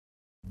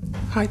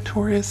Hi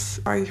Taurus,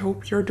 I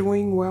hope you're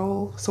doing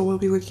well. So we'll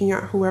be looking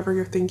at whoever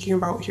you're thinking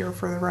about here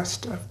for the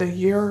rest of the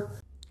year.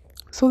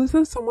 So this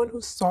is someone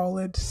who's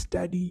solid,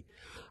 steady,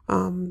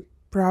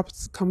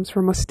 perhaps comes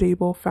from a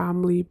stable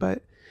family,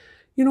 but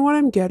you know what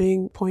I'm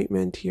getting?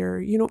 Appointment here.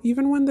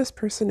 Even when this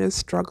person is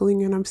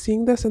struggling, and I'm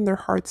seeing this in their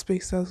heart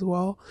space as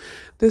well,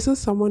 this is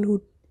someone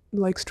who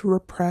likes to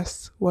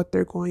repress what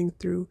they're going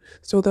through.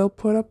 So they'll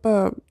put up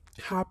a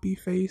happy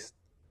face.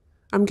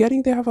 I'm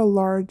getting they have a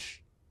large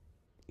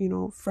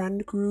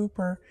friend group,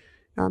 or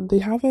they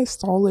have a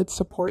solid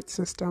support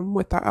system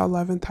with that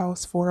 11th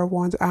house, Four of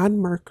Wands, and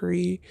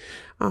Mercury,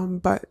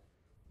 but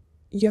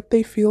yet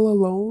they feel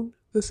alone.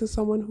 This is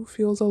someone who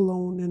feels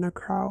alone in a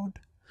crowd.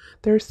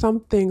 There's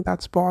something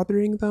that's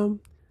bothering them,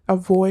 a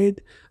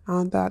void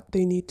that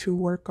they need to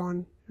work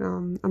on.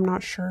 I'm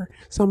not sure.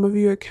 Some of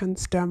you, it can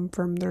stem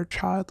from their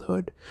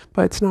childhood,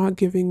 but it's not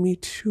giving me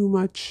too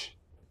much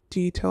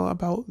detail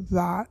about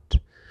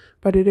that.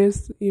 But it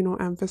is,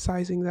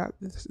 emphasizing that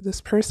this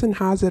person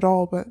has it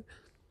all, but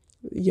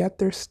yet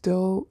they're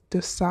still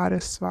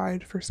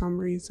dissatisfied for some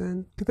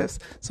reason. This.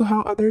 So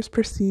how others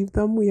perceive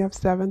them, we have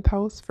 7th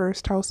house,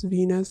 1st house,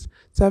 Venus,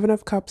 7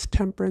 of Cups,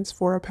 Temperance,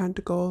 4 of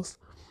Pentacles.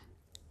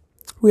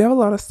 We have a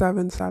lot of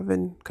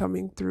 7-7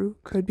 coming through.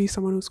 Could be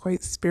someone who's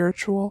quite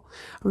spiritual,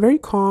 a very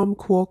calm,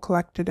 cool,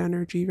 collected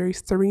energy, very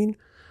serene.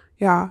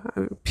 Yeah,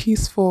 a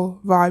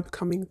peaceful vibe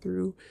coming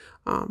through.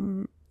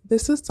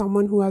 This is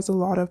someone who has a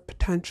lot of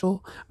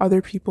potential. Other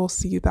people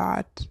see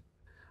that.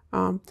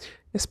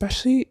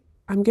 Especially,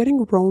 I'm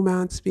getting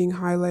romance being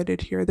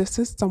highlighted here. This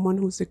is someone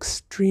who's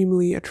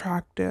extremely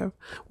attractive.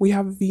 We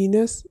have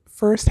Venus.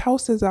 1st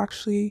house is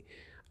actually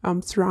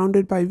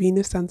surrounded by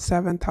Venus and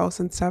 7th house,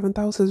 and 7th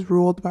house is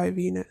ruled by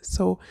Venus.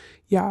 So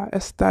yeah,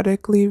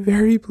 aesthetically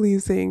very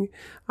pleasing.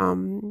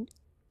 I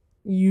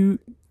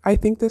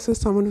think this is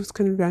someone who's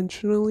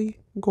conventionally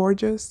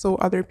gorgeous. So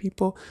other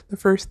people, the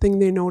first thing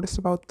they notice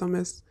about them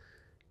is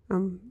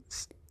I'm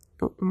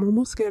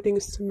almost getting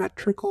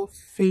symmetrical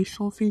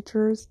facial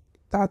features.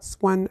 That's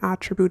one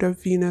attribute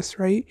of Venus,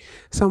 right?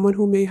 Someone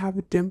who may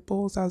have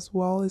dimples as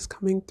well is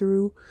coming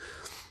through.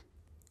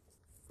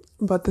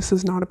 But this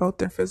is not about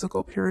their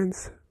physical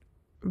appearance.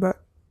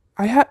 But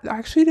I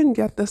actually didn't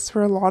get this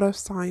for a lot of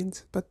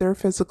signs, but their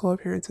physical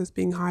appearance is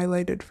being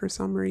highlighted for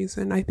some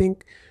reason. I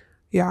think,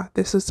 yeah,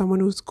 this is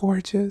someone who's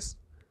gorgeous.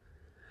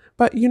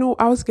 But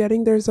I was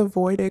getting there's a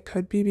void. It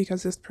could be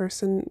because this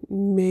person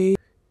may,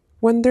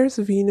 when there's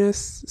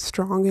Venus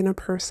strong in a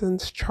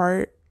person's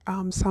chart,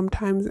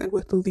 sometimes, and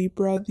with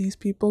Libra, these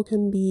people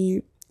can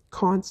be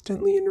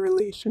constantly in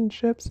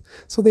relationships,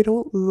 so they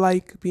don't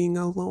like being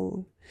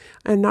alone.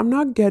 And I'm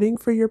not getting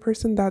for your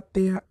person that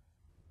they're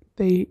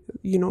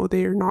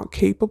not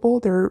capable.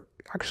 They're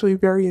actually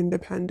very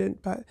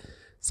independent, but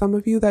some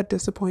of you, that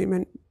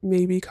disappointment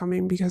may be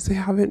coming because they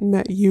haven't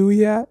met you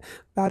yet.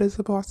 That is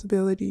a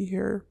possibility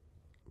here.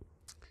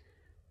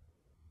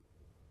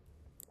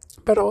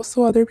 But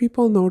also other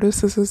people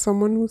notice this is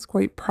someone who's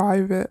quite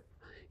private.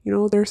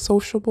 They're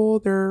sociable,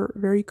 they're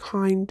very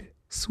kind,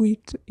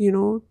 sweet,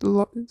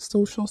 the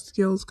social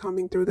skills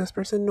coming through. This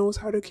person knows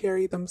how to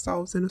carry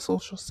themselves in a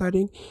social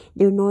setting.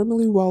 They're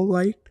normally well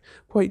liked,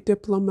 quite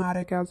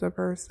diplomatic as a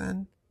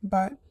person.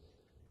 But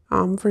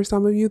for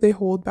some of you, they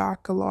hold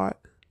back a lot.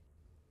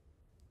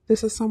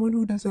 This is someone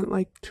who doesn't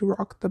like to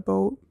rock the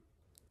boat.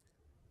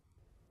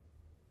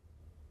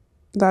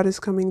 That is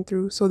coming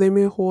through. So they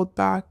may hold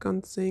back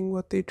on saying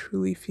what they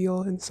truly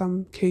feel in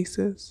some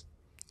cases.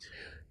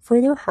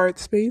 For their heart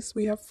space,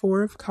 we have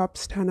 4 of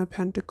Cups, 10 of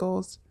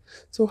Pentacles.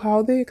 So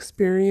how they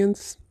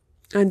experience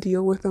and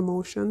deal with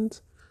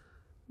emotions.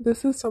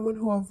 This is someone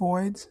who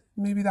avoids.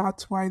 Maybe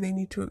that's why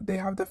they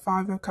have the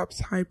 5 of Cups,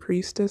 High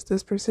Priestess.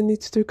 This person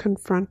needs to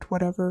confront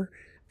whatever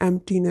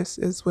emptiness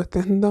is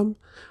within them.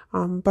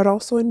 But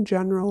also in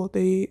general,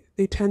 they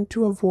tend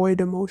to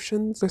avoid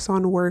emotions. This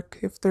on work,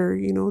 if they're,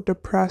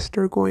 depressed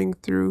or going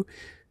through,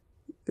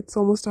 it's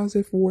almost as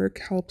if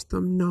work helps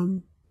them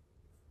numb,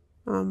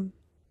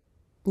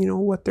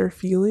 what they're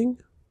feeling.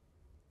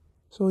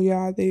 So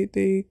yeah,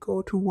 they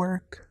go to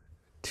work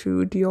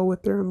to deal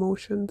with their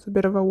emotions. A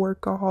bit of a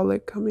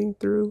workaholic coming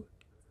through.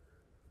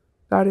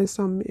 That is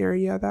some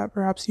area that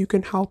perhaps you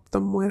can help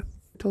them with.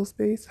 Mental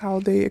space, how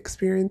they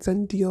experience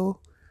and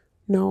deal.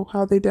 No,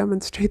 how they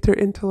demonstrate their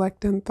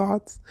intellect and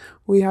thoughts.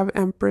 We have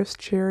Empress,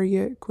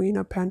 Chariot, Queen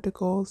of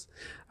Pentacles.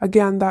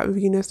 Again, that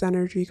Venus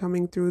energy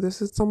coming through.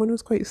 This is someone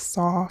who's quite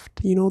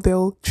soft.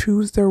 They'll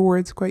choose their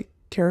words quite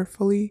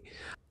carefully.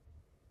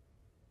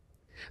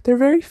 They're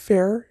very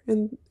fair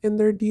in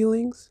their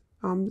dealings.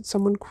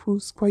 Someone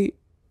who's quite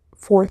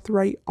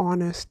forthright,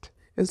 honest,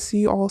 and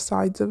see all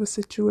sides of a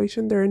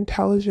situation. They're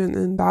intelligent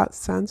in that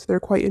sense. They're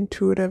quite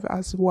intuitive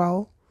as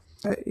well.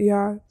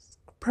 Yeah,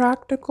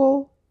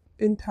 practical,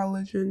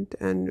 intelligent,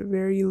 and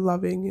very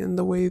loving in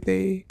the way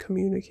they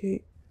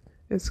communicate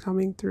is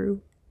coming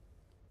through.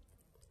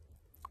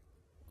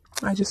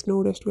 I just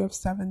noticed we have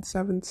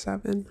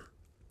 777.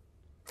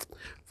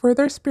 For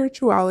their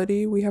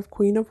spirituality, we have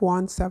Queen of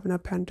Wands, 7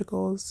 of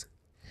Pentacles.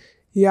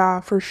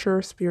 Yeah, for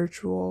sure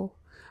spiritual.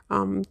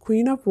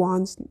 Queen of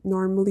Wands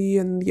normally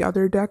in the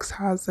other decks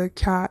has a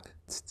cat.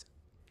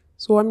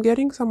 So I'm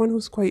getting someone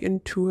who's quite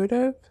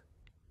intuitive.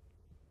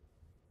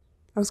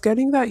 I was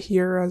getting that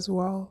here as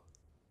well.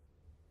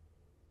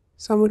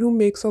 Someone who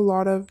makes a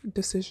lot of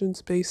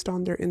decisions based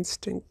on their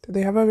instinct.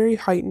 They have a very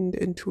heightened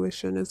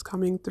intuition is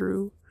coming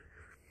through.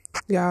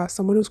 Yeah,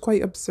 someone who's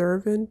quite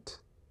observant.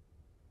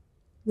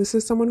 This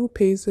is someone who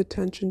pays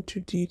attention to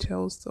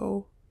details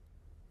though.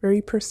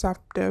 Very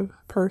perceptive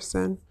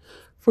person.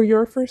 For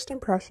your first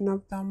impression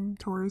of them,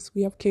 Taurus,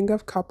 we have King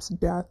of Cups,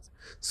 Death,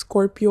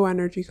 Scorpio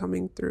energy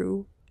coming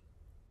through.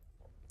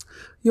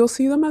 You'll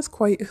see them as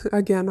quite,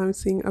 again, I'm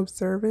seeing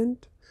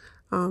observant.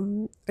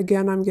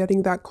 Again, I'm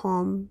getting that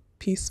calm,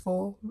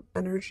 peaceful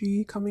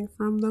energy coming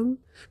from them,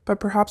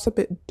 but perhaps a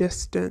bit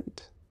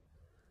distant.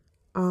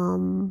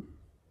 But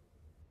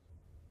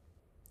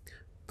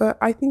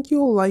I think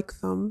you'll like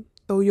them,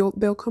 though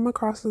they'll come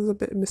across as a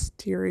bit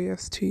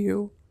mysterious to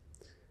you.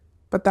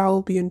 But that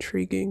will be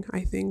intriguing,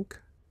 I think.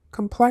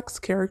 Complex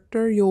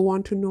character, you'll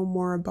want to know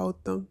more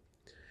about them.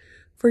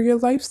 For your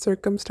life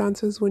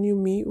circumstances when you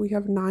meet, we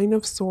have Nine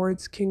of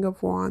Swords, King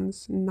of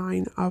Wands,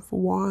 Nine of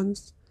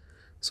Wands.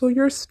 So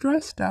you're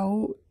stressed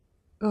out,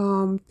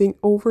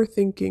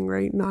 overthinking,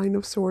 right? Nine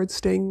of Swords,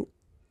 staying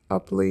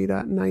up late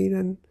at night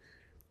and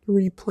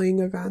replaying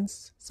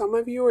events. Some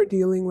of you are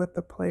dealing with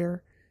the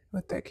player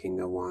with that King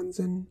of Wands,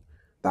 and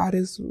that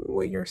is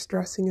what you're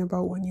stressing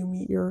about when you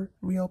meet your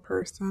real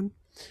person.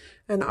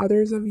 And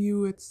others of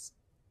you, it's,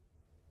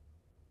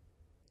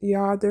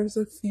 yeah, there's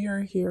a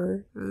fear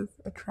here of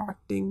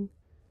attracting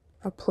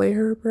a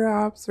player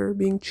perhaps, or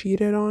being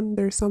cheated on.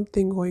 There's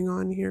something going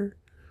on here.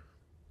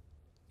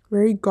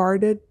 Very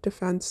guarded,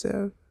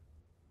 defensive,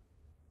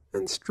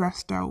 and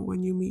stressed out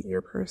when you meet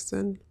your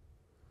person.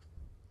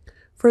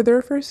 For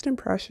their first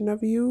impression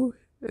of you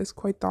is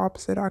quite the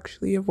opposite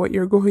actually of what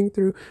you're going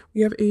through.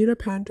 We have Eight of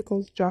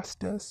Pentacles,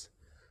 Justice.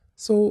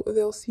 So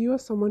they'll see you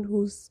as someone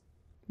who's,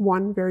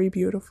 one, very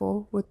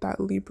beautiful with that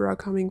Libra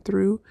coming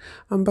through,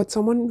 but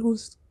someone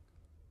who's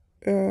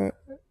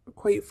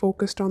quite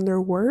focused on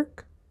their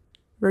work,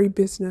 very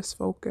business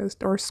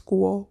focused, or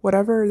school,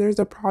 whatever. There's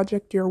a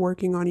project you're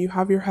working on, you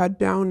have your head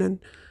down and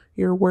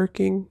you're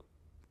working,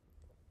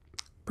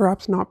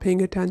 perhaps not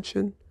paying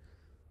attention.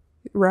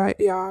 Right,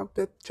 yeah,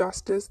 with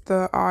Justice,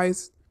 the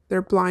eyes,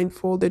 they're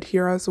blindfolded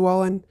here as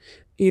well, and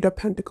Eight of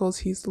Pentacles,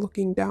 he's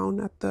looking down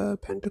at the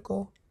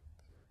pentacle.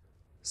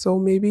 So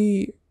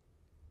maybe,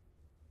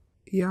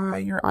 yeah,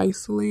 you're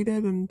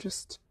isolated and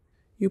just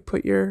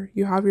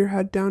you have your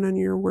head down and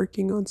you're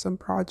working on some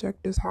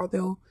project is how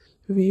they'll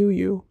view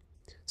you.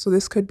 So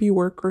this could be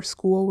work or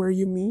school where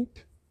you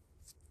meet.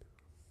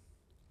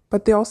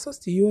 But they also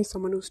see you as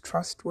someone who's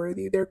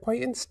trustworthy. They're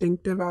quite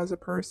instinctive as a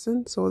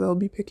person, so they'll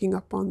be picking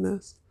up on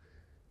this.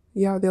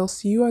 Yeah, they'll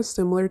see you as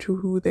similar to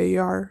who they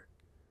are.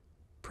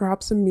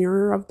 Perhaps a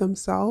mirror of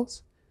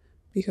themselves.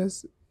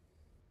 Because,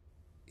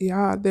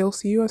 yeah, they'll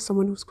see you as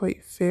someone who's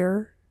quite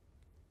fair,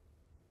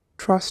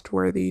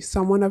 trustworthy,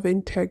 someone of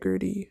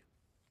integrity.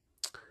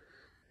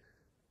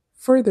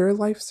 For their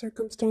life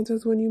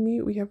circumstances when you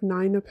meet, we have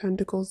Nine of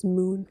Pentacles,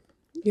 Moon.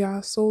 Yeah,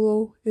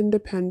 solo,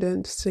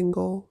 independent,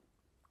 single.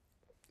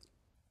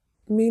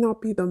 May not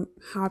be the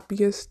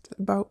happiest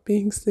about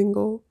being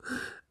single,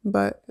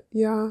 but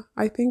yeah,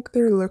 I think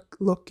they're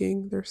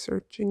looking, they're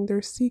searching,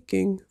 they're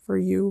seeking for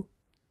you,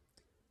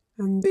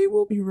 and they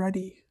will be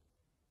ready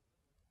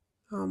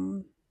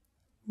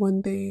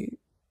when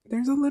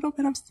there's a little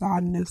bit of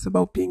sadness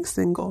about being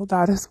single.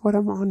 That is what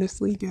I'm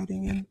honestly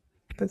getting in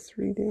this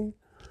reading.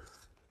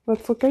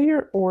 Let's look at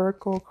your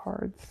oracle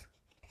cards.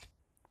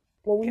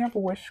 Well, we have a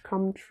wish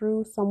come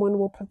true. Someone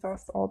will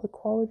possess all the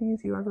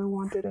qualities you ever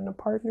wanted in a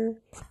partner.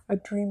 A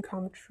dream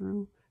come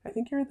true. I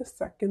think you're the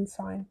second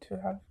sign to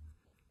have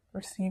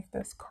received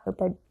this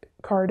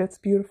card. It's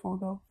beautiful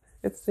though.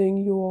 It's saying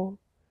you will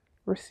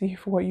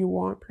receive what you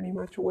want, pretty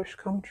much. A wish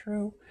come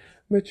true.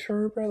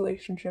 Mature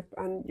relationship,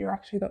 and you're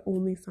actually the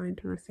only sign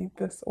to receive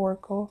this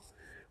oracle.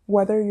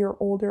 Whether you're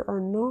older or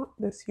not,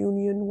 this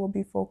union will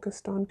be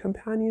focused on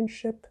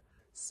companionship,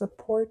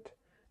 support,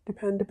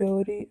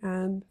 dependability,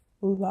 and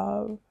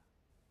love.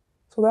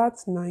 So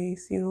that's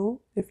nice, you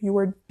know. If you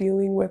were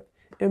dealing with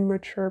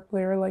immature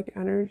player-like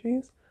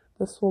energies,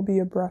 this will be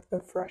a breath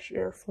of fresh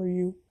air for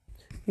you,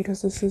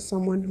 because this is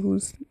someone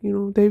who's, you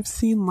know, they've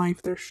seen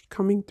life. They're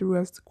coming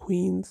through as the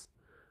queens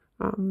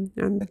and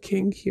the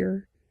king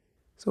here.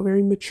 So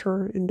very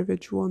mature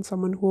individual, and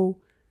someone who will,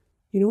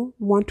 you know,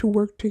 want to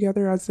work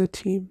together as a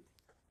team.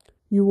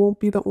 You won't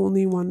be the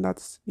only one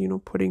that's, you know,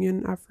 putting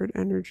in effort,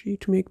 energy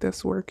to make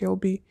this work. It'll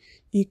be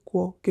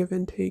equal give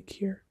and take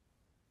here.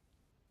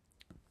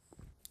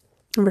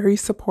 Very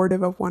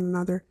supportive of one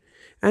another.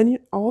 And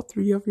all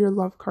three of your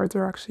love cards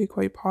are actually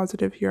quite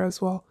positive here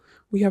as well.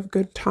 We have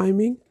good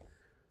timing.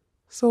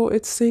 So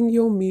it's saying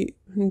you'll meet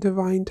in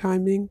divine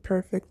timing,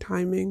 perfect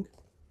timing.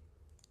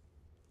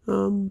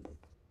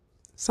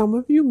 Some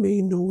of you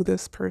may know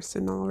this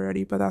person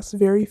already, but that's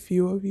very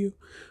few of you.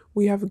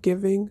 We have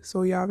giving,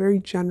 so yeah, very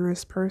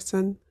generous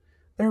person.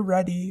 They're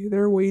ready,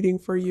 they're waiting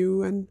for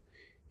you, and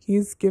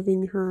He's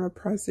giving her a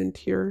present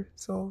here.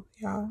 So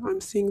yeah,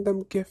 I'm seeing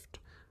them gift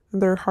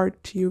their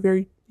heart to you.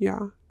 Very,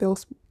 yeah,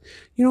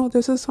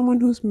 this is someone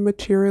who's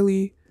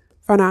materially,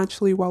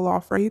 financially well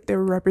off, right?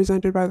 They're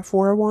represented by the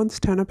Four of Wands,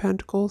 Ten of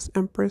Pentacles,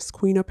 Empress,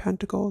 Queen of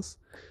Pentacles.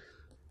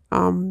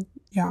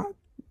 Yeah,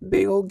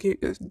 they'll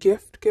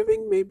gift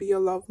giving may be a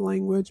love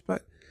language,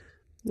 but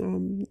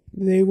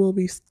they will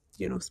be,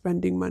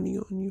 spending money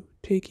on you,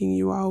 taking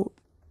you out,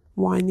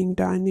 wining,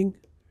 dining.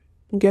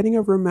 I'm getting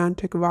a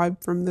romantic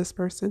vibe from this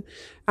person.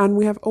 And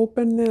we have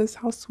openness.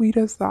 How sweet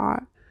is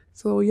that?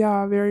 So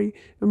yeah, very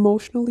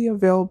emotionally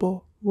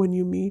available when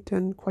you meet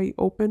and quite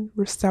open,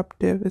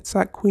 receptive. It's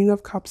that Queen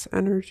of Cups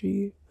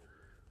energy.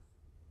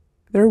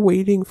 They're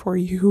waiting for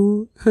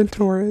you,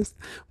 Taurus.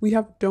 We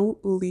have don't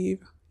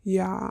leave.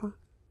 Yeah.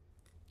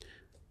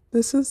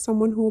 This is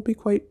someone who will be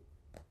quite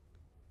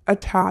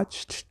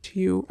attached to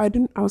you. I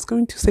was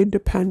going to say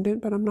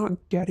dependent, but I'm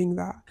not getting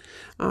that.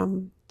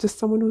 Just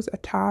someone who's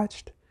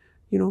attached,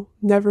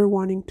 never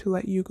wanting to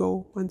let you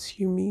go once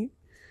you meet.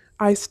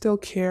 I still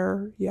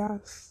care,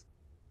 yes.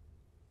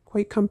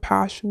 Quite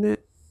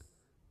compassionate.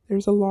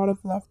 There's a lot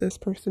of love this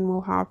person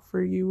will have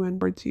for you and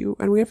towards you.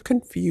 And we have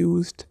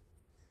confused.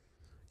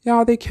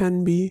 Yeah, they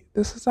can be.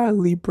 This is that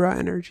Libra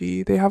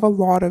energy. They have a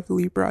lot of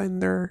Libra in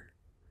there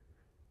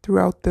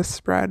throughout this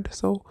spread.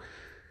 So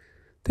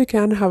they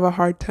can have a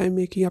hard time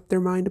making up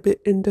their mind, a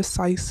bit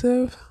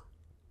indecisive.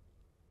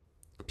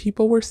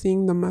 People were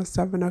seeing them as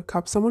Seven of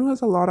Cups. Someone who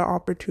has a lot of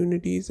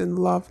opportunities in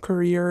love,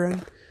 career,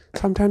 and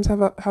sometimes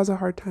has a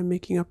hard time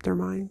making up their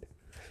mind.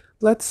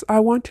 I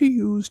want to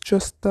use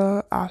just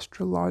the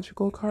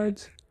astrological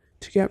cards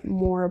to get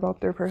more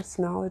about their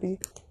personality.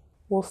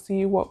 We'll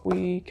see what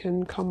we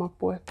can come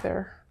up with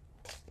there.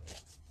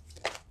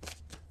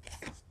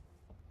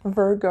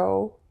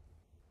 Virgo.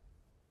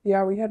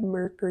 Yeah, we had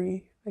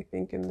Mercury, I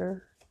think, in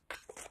their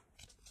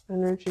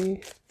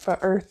energy, but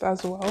Earth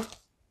as well.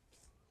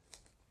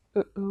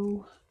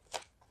 Uh-oh.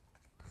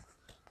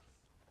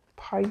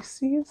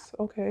 Pisces,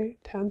 okay,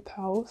 10th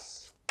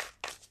house.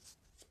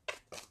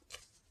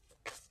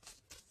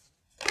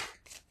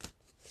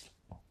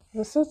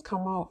 This has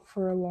come out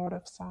for a lot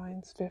of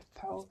signs, 5th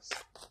house.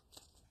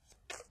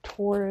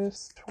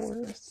 Taurus.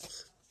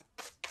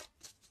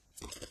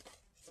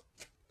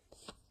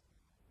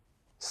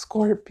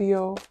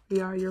 Scorpio,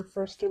 yeah, your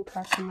first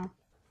impression of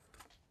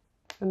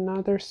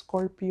another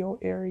Scorpio,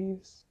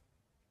 Aries.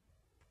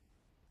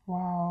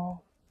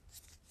 Wow.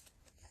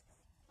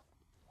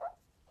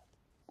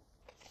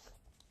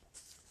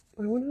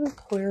 I want to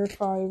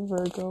clarify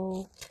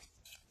Virgo.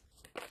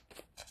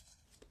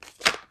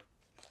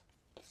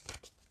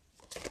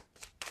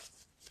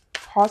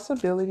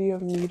 Possibility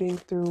of meeting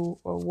through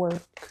a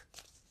work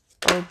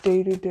or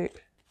day-to-day.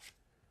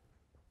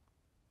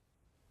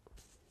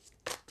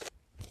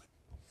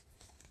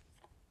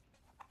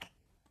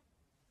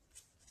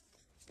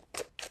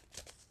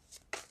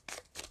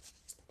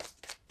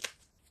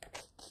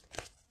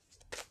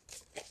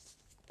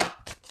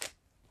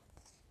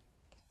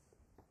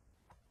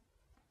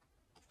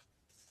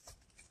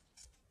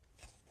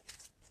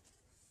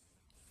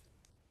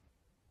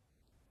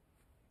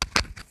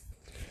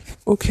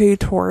 Okay,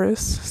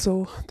 Taurus.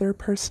 So their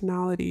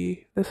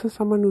personality. This is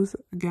someone who's,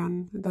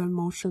 again, the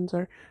emotions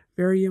are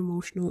very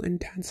emotional,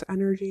 intense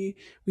energy.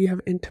 We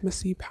have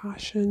intimacy,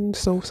 passion.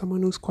 So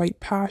someone who's quite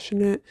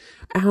passionate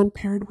and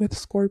paired with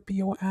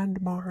Scorpio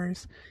and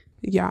Mars.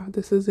 Yeah,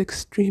 this is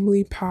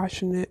extremely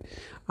passionate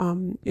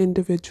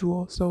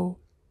individual. So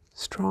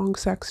strong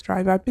sex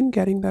drive. I've been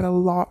getting that a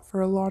lot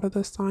for a lot of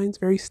the signs.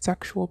 Very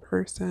sexual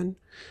person.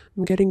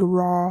 I'm getting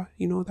raw,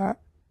 that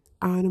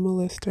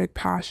animalistic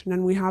passion,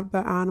 and we have the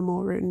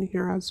animal written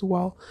here as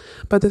well,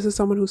 but this is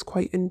someone who's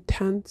quite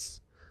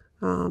intense,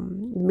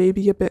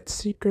 maybe a bit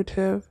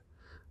secretive,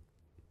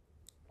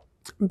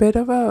 bit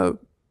of a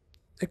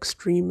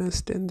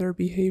extremist in their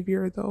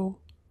behavior though.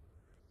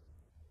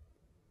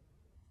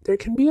 There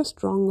can be a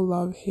strong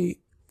love-hate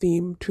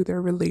theme to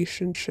their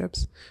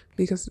relationships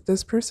because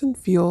this person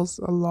feels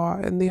a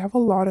lot and they have a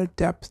lot of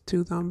depth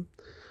to them.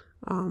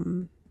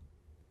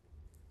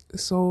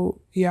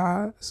 So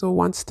yeah, so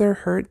once they're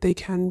hurt, they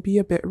can be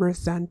a bit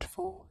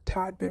resentful,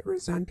 tad bit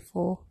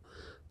resentful.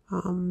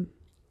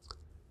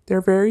 They're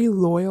very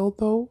loyal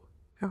though.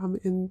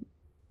 In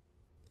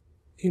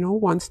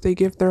once they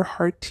give their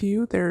heart to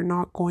you, they're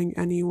not going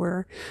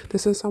anywhere.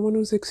 This is someone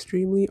who's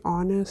extremely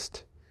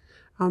honest.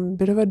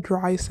 Bit of a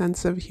dry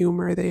sense of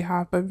humor they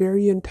have, but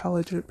very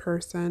intelligent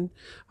person.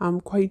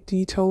 Quite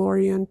detail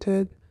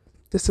oriented.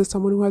 This is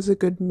someone who has a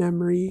good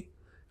memory.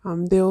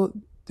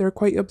 They're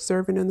quite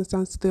observant in the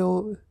sense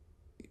they'll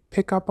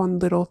pick up on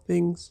little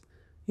things,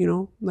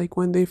 like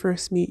when they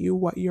first meet you,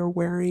 what you're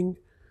wearing,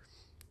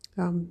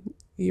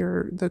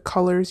 the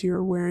colors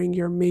you're wearing,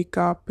 your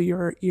makeup,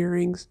 your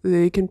earrings.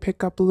 They can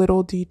pick up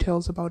little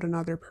details about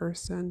another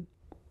person,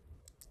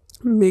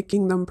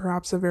 making them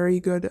perhaps a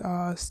very good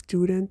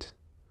student.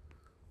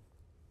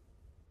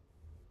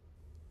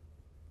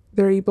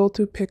 They're able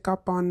to pick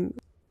up on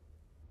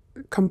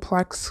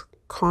complex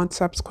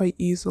concepts quite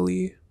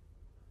easily.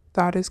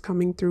 That is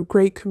coming through.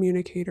 Great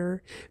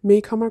communicator.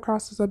 May come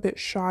across as a bit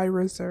shy,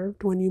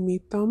 reserved when you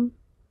meet them.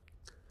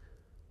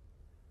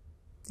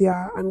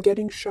 Yeah, I'm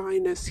getting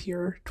shyness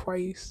here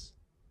twice.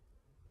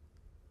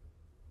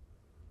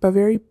 But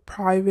very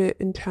private,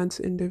 intense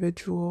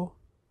individual.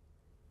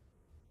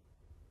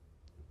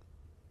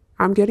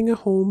 I'm getting a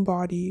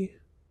homebody.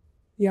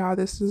 Yeah,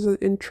 this is an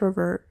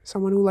introvert,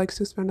 someone who likes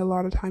to spend a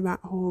lot of time at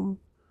home.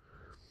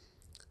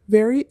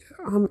 Very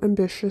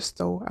ambitious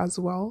though as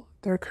well.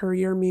 Their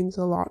career means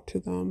a lot to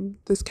them.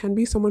 This can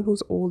be someone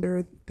who's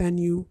older than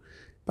you.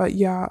 But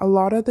yeah, a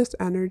lot of this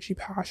energy,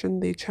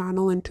 passion, they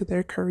channel into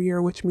their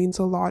career, which means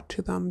a lot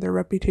to them, their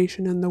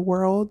reputation in the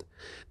world.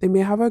 They may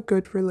have a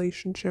good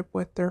relationship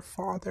with their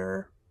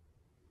father.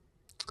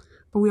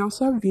 But we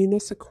also have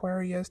Venus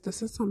Aquarius.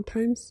 This is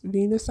sometimes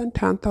Venus and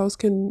 10th house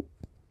can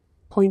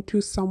point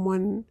to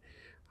someone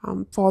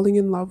falling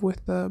in love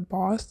with the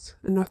boss,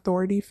 an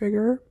authority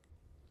figure,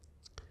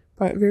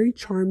 but very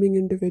charming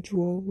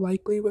individual,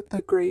 likely with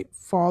a great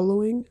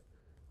following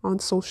on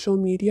social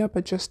media,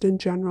 but just in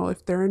general,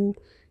 if they're in,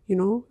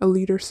 a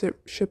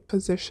leadership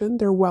position,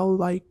 they're well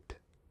liked,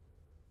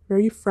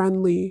 very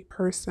friendly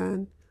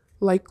person,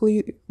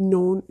 likely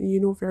known,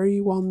 very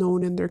well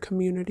known in their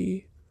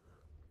community.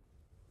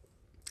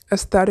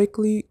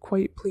 Aesthetically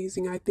quite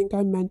pleasing. I think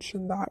I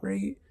mentioned that,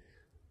 right?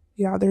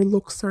 Yeah, their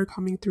looks are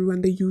coming through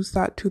and they use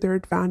that to their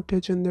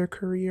advantage in their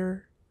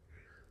career.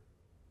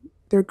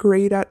 They're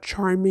great at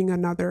charming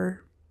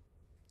another.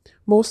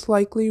 Most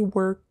likely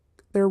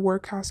their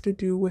work has to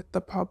do with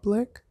the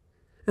public,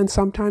 and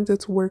sometimes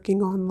it's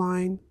working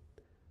online.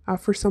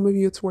 For some of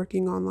you, it's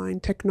working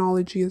online.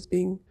 Technology is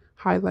being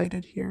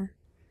highlighted here.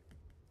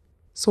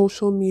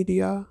 Social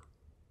media,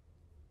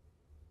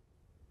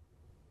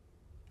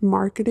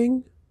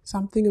 marketing,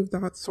 something of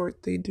that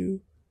sort they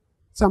do.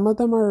 Some of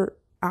them are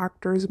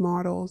actors,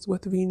 models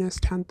with Venus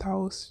 10th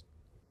house.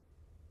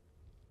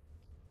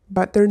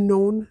 But they're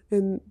known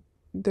in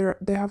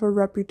they have a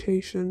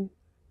reputation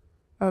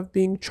of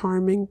being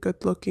charming,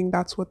 good looking.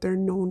 That's what they're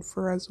known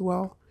for as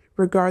well,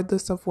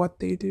 regardless of what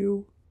they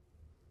do.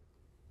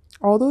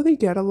 Although they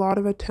get a lot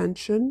of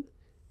attention,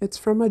 it's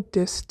from a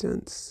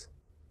distance.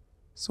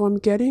 So I'm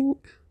getting,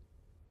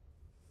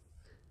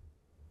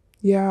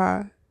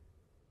 yeah,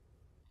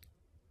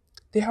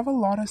 they have a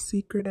lot of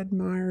secret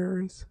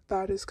admirers.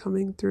 That is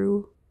coming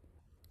through.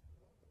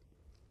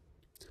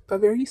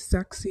 But very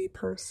sexy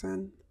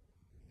person.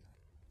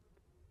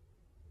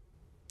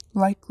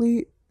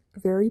 Likely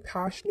very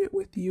passionate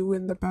with you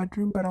in the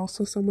bedroom, but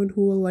also someone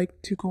who will like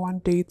to go on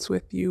dates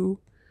with you.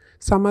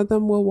 Some of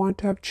them will want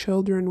to have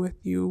children with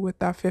you, with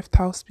that fifth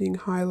house being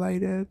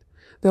highlighted.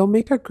 They'll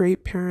make a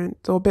great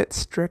parent. They're a bit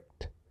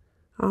strict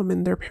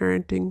in their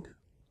parenting.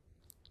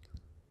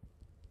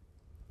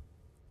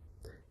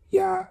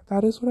 Yeah,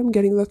 that is what I'm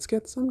getting. Let's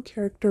get some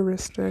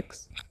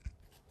characteristics.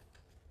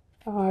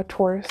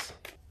 Taurus.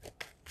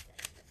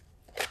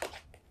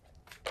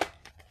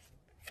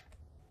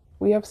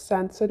 We have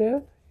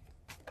sensitive,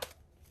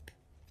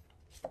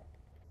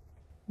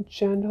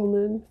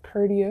 gentleman,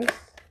 courteous.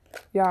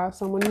 Yeah,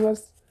 someone who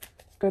has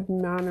good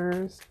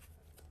manners.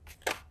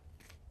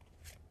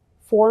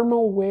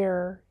 Formal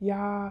wear.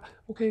 Yeah.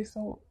 Okay,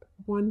 so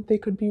one, they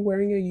could be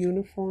wearing a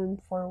uniform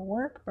for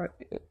work, but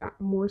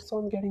more so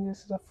I'm getting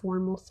this is a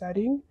formal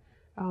setting.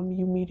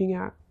 You meeting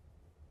at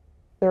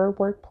their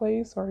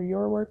workplace or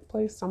your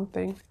workplace,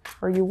 something.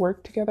 Or you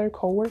work together,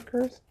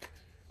 co-workers.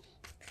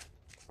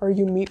 Or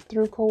you meet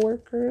through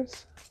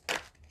co-workers.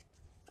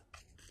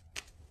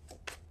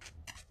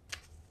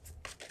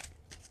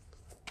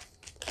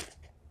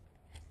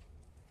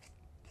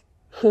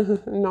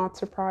 Not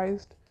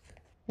surprised.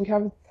 We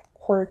have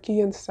quirky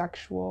and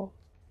sexual.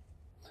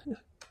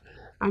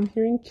 I'm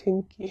hearing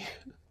kinky.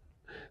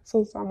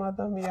 So some of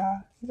them, yeah,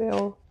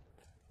 they'll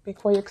be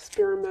quite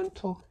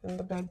experimental in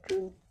the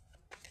bedroom.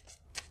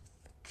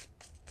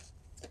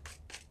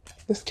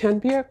 This can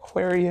be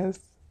Aquarius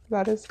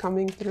that is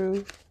coming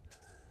through.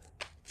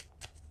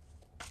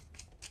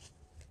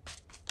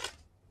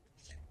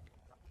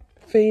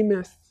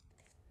 Famous.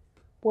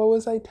 What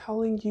was I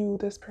telling you?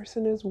 This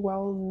person is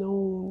well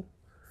known.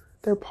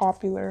 They're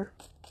popular.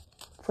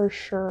 For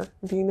sure.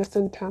 Venus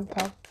in 10th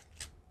house.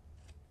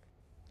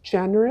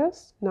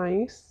 Generous.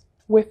 Nice.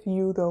 With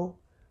you though.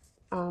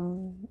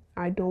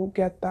 I don't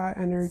get that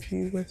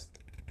energy with,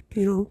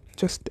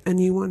 just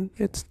anyone.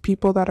 It's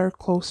people that are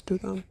close to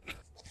them.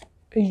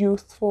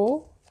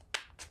 Youthful.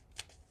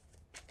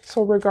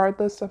 So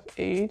regardless of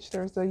age,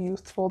 there's a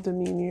youthful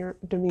demeanor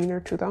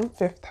to them.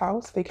 5th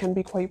house. They can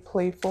be quite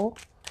playful.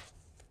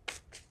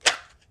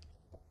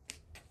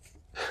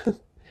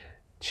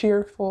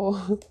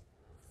 Cheerful.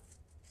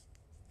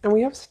 And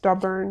we have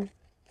stubborn.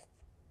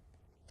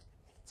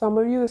 Some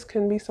of you, this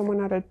can be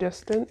someone at a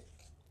distance.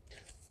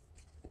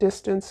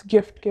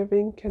 Gift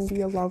giving can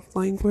be a love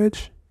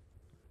language.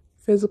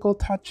 Physical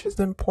touch is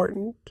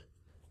important.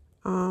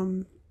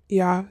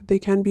 Yeah, they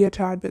can be a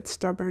tad bit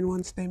stubborn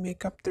once they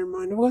make up their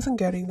mind. I wasn't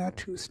getting that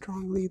too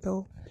strongly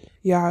though.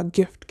 Yeah,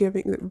 gift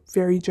giving,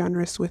 very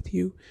generous with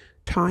you.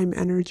 Time,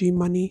 energy,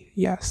 money,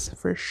 yes,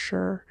 for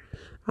sure.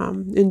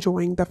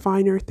 enjoying the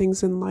finer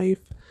things in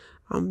life,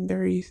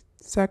 very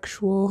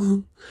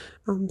sexual,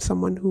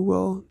 someone who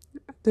will,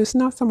 there's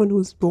not someone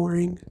who's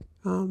boring.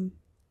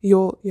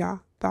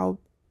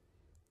 That'll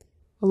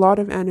a lot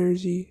of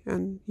energy,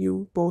 and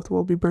you both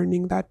will be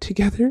burning that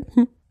together.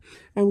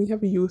 And we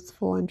have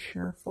youthful and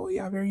cheerful,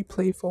 yeah, very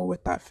playful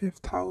with that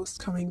fifth house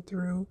coming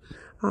through.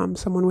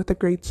 Someone with a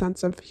great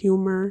sense of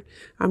humor.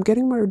 I'm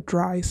getting more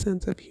dry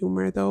sense of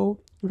humor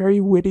though, very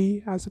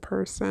witty as a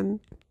person.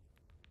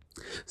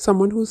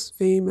 Someone who's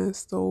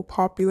famous though,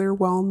 popular,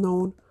 well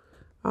known.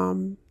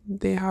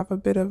 They have a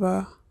bit of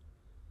a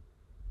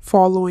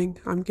following,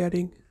 I'm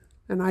getting.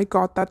 And I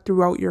got that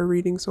throughout your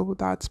reading, so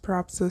that's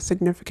perhaps a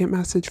significant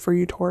message for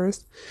you,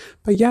 Taurus.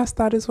 But yes,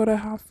 that is what I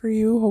have for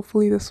you.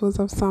 Hopefully this was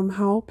of some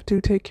help.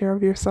 Do take care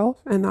of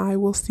yourself, and I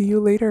will see you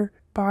later.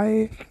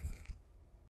 Bye.